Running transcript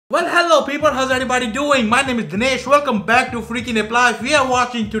Well, hello people, how's everybody doing? My name is Dinesh. Welcome back to Freaking Ape Life. We are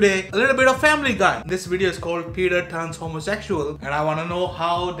watching today a little bit of Family Guy. This video is called Peter Turns Homosexual, and I want to know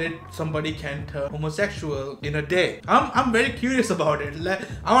how did somebody can turn homosexual in a day. I'm very curious about it.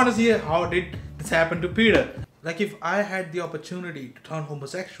 I want to see how did this happen to Peter. Like, if I had the opportunity to turn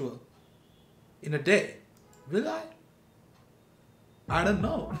homosexual in a day, will I? I don't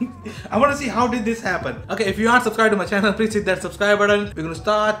know. I want to see how did this happen. Okay, if you aren't subscribed to my channel, please hit that subscribe button. We're gonna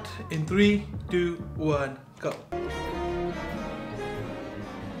start in 3, 2, 1, go.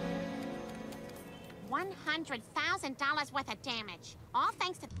 $100,000 worth of damage. All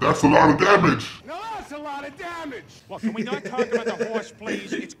thanks to... That's a lot of damage. No, that's a lot of damage. Look, can we not talk about the horse,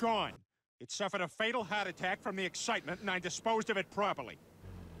 please? It's gone. It suffered a fatal heart attack from the excitement, and I disposed of it properly.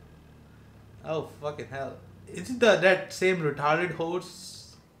 Oh, fucking hell. Is it that same retarded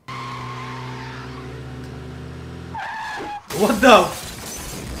horse? What the?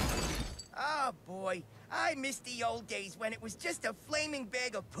 Oh boy, I miss the old days when it was just a flaming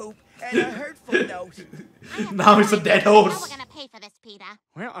bag of poop and a hurtful note. Now it's a dead How horse. we're gonna pay for this, Peter?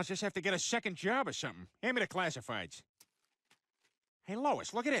 Well, I'll just have to get a second job or something. Hand me the classifieds. Hey,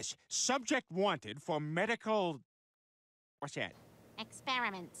 Lois, look at this. Subject wanted for medical... What's that?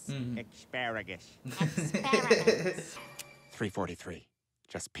 Experiments. Asparagus. Experiments. 343.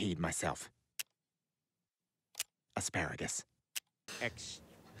 Just peed myself. Asparagus.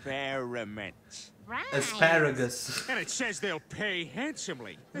 Experiments. Right. Asparagus. And it says they'll pay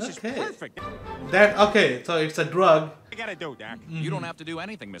handsomely. This is Okay. perfect. Okay, so it's a drug, I gotta do, Doc. You don't have to do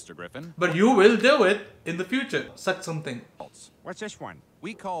anything, Mr. Griffin. but you will do it in the future. Suck something. What's this one?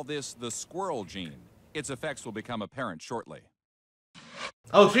 We call this the squirrel gene. Its effects will become apparent shortly.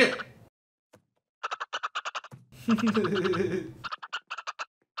 Oh shit.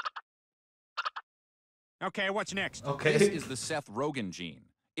 Okay, what's next? This Okay. is the Seth Rogen gene.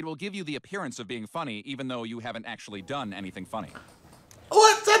 It will give you the appearance of being funny even though you haven't actually done anything funny.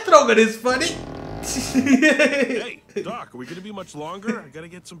 What? Seth Rogen is funny. Hey, Doc, are we gonna be much longer? I gotta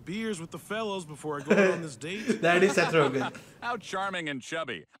get some beers with the fellows before I go out on this date. That is Seth Rogen. How charming and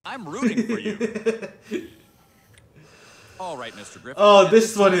chubby. I'm rooting for you. All right, Mr. Griffin. Oh, At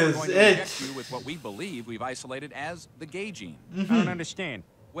this one time, we're is going to it. inject you with what we believe we've isolated as the gay gene. I don't understand.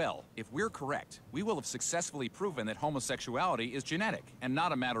 Well, if we're correct, we will have successfully proven that homosexuality is genetic and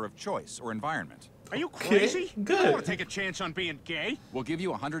not a matter of choice or environment. Are you crazy? good. I don't want to take a chance on being gay. We'll give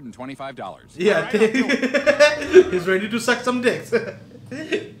you $125. Yeah, All right, I'll do he's ready to suck some dicks.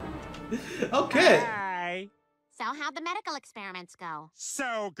 Okay. Hi. So how'd the medical experiments go?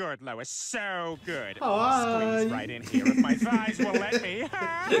 So good, Lois. So good. Hi. Squeeze right in here if my thighs will let me.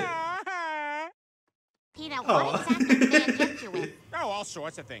 Peter, Oh. what exactly did they inject you with? Oh, all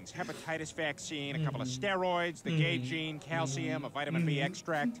sorts of things. Hepatitis vaccine, a couple of steroids, the gay gene, calcium, a vitamin B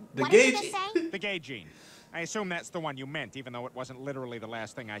extract. The What gay did you just say? The gay gene. I assume that's the one you meant, even though it wasn't literally the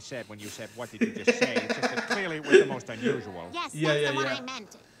last thing I said when you said, what did you just say? It's just that clearly it was the most unusual. Yes, Yeah, that's yeah, the one yeah. I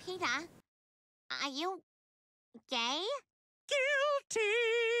meant. Peter, are you gay? Guilty!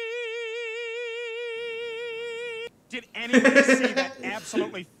 Did anybody see that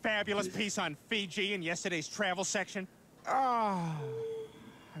absolutely fabulous piece on Fiji in yesterday's travel section? Oh,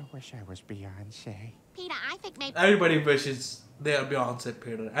 I wish I was Beyonce. Peter, I think maybe... Everybody wishes they are Beyonce,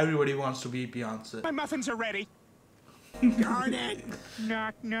 Peter. Everybody wants to be Beyonce. My muffins are ready. Darn it.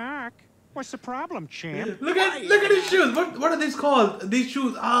 Knock, knock. What's the problem, champ? Look at his shoes. What are these called? These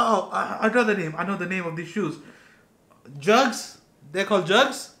shoes. Oh, I know the name. I know the name of these shoes. Jugs. They're called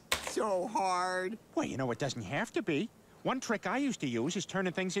jugs. So hard. Well, you know, it doesn't have to be. One trick I used to use is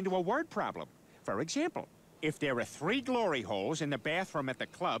turning things into a word problem. For example, if there are 3 glory holes in the bathroom at the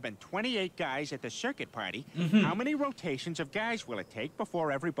club and 28 guys at the circuit party, how many rotations of guys will it take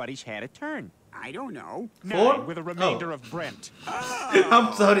before everybody's had a turn? I don't know. 9, with a remainder Oh. of Brent.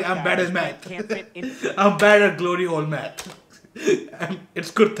 I'm sorry. I'm bad Guys, at math. Can't fit in. I'm bad at glory hole math.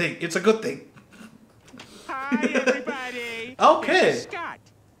 It's a good thing. It's a good thing. Hi, everybody. Okay. This is Scott.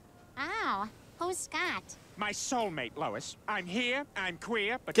 Oh, who's Scott? My soulmate, Lois. I'm here, I'm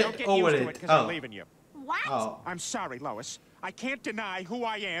queer, but Get don't get over used to it. it because Oh. I'm leaving you. What? Oh. I'm sorry, Lois. I can't deny who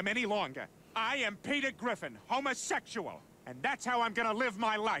I am any longer. I am Peter Griffin, homosexual. And that's how I'm gonna live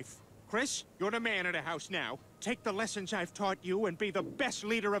my life. Chris, you're the man of the house now. Take the lessons I've taught you and be the best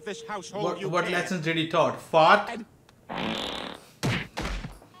leader of this household you What can. lessons did he taught? Fart?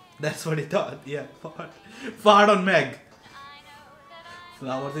 That's what he taught. Yeah, fart. Fart on Meg.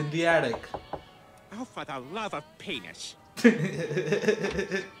 Flowers in the attic. Oh, for the love of penis.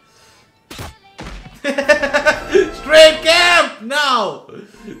 Straight camp! No!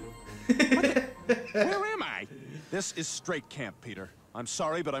 Where am I? This is straight camp, Peter. I'm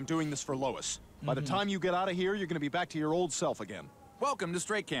sorry, but I'm doing this for Lois. By the time you get out of here, you're gonna be back to your old self again. Welcome to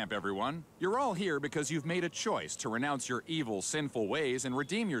Straight Camp, everyone. You're all here because you've made a choice to renounce your evil, sinful ways and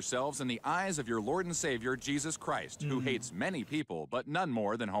redeem yourselves in the eyes of your Lord and Savior, Jesus Christ, who hates many people, but none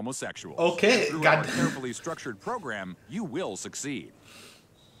more than homosexuals. Okay, Through God. our carefully structured program, you will succeed.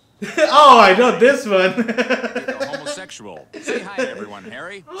 Oh, I know this one. You're a homosexual. Say hi to everyone,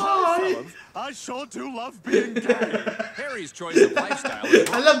 Harry. Oh, I sure do love being gay. Harry's choice of lifestyle is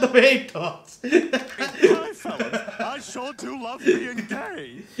I love the way he talks. Hi, fellas. I sure do love being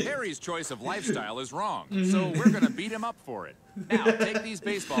gay. Harry's choice of lifestyle is wrong, so we're gonna beat him up for it. Now, take these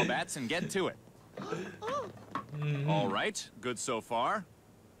baseball bats and get to it. All right, good so far.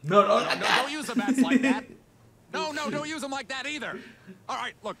 No, No, don't use the bats like that. No, don't use them like that either. All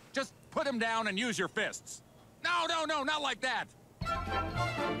right, look, just put them down and use your fists. No, not like that.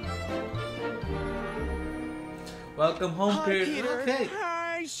 Welcome home, Hi, Peter. Peter. Okay.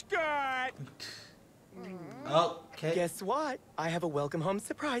 Hi, Scott. Okay. Guess what? I have a welcome home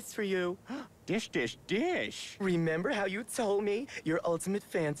surprise for you. Dish. Remember how you told me your ultimate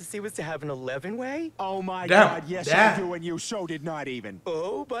fantasy was to have an 11-way? Oh my Damn, God, yes damn. I do, and you so did not even.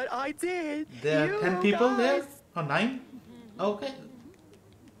 Oh, but I did. There are 10 people there? Or 9? Okay.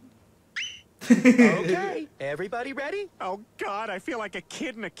 Okay, everybody ready? Oh God, I feel like a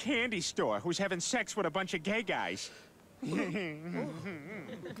kid in a candy store who's having sex with a bunch of gay guys. Okay,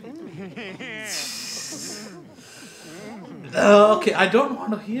 I don't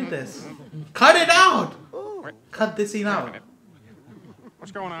want to hear this. Cut it out! Cut this scene out.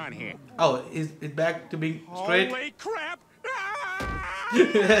 What's going on here? Oh, is it back to being straight? Holy crap! Ah!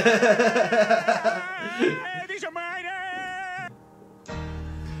 These are mine!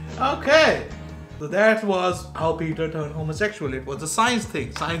 Okay. So that was how Peter turned homosexual. It was a science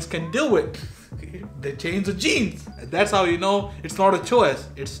thing. Science can do it. They change the genes. And that's how you know it's not a choice.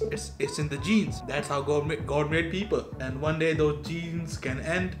 It's in the genes. That's how God made people. And one day those genes can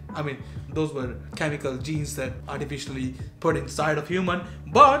end. I mean, those were chemical genes that artificially put inside of human,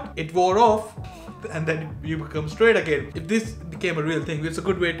 but it wore off and then you become straight again. If this became a real thing, it's a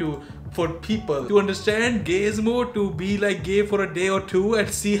good way for people to understand gayismo, to be like gay for a day or two and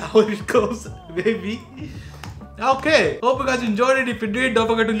see how it goes. Maybe. Okay, hope you guys enjoyed it. If you did, don't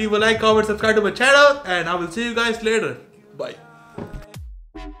forget to leave a like, comment, subscribe to my channel, and I will see you guys later. Bye.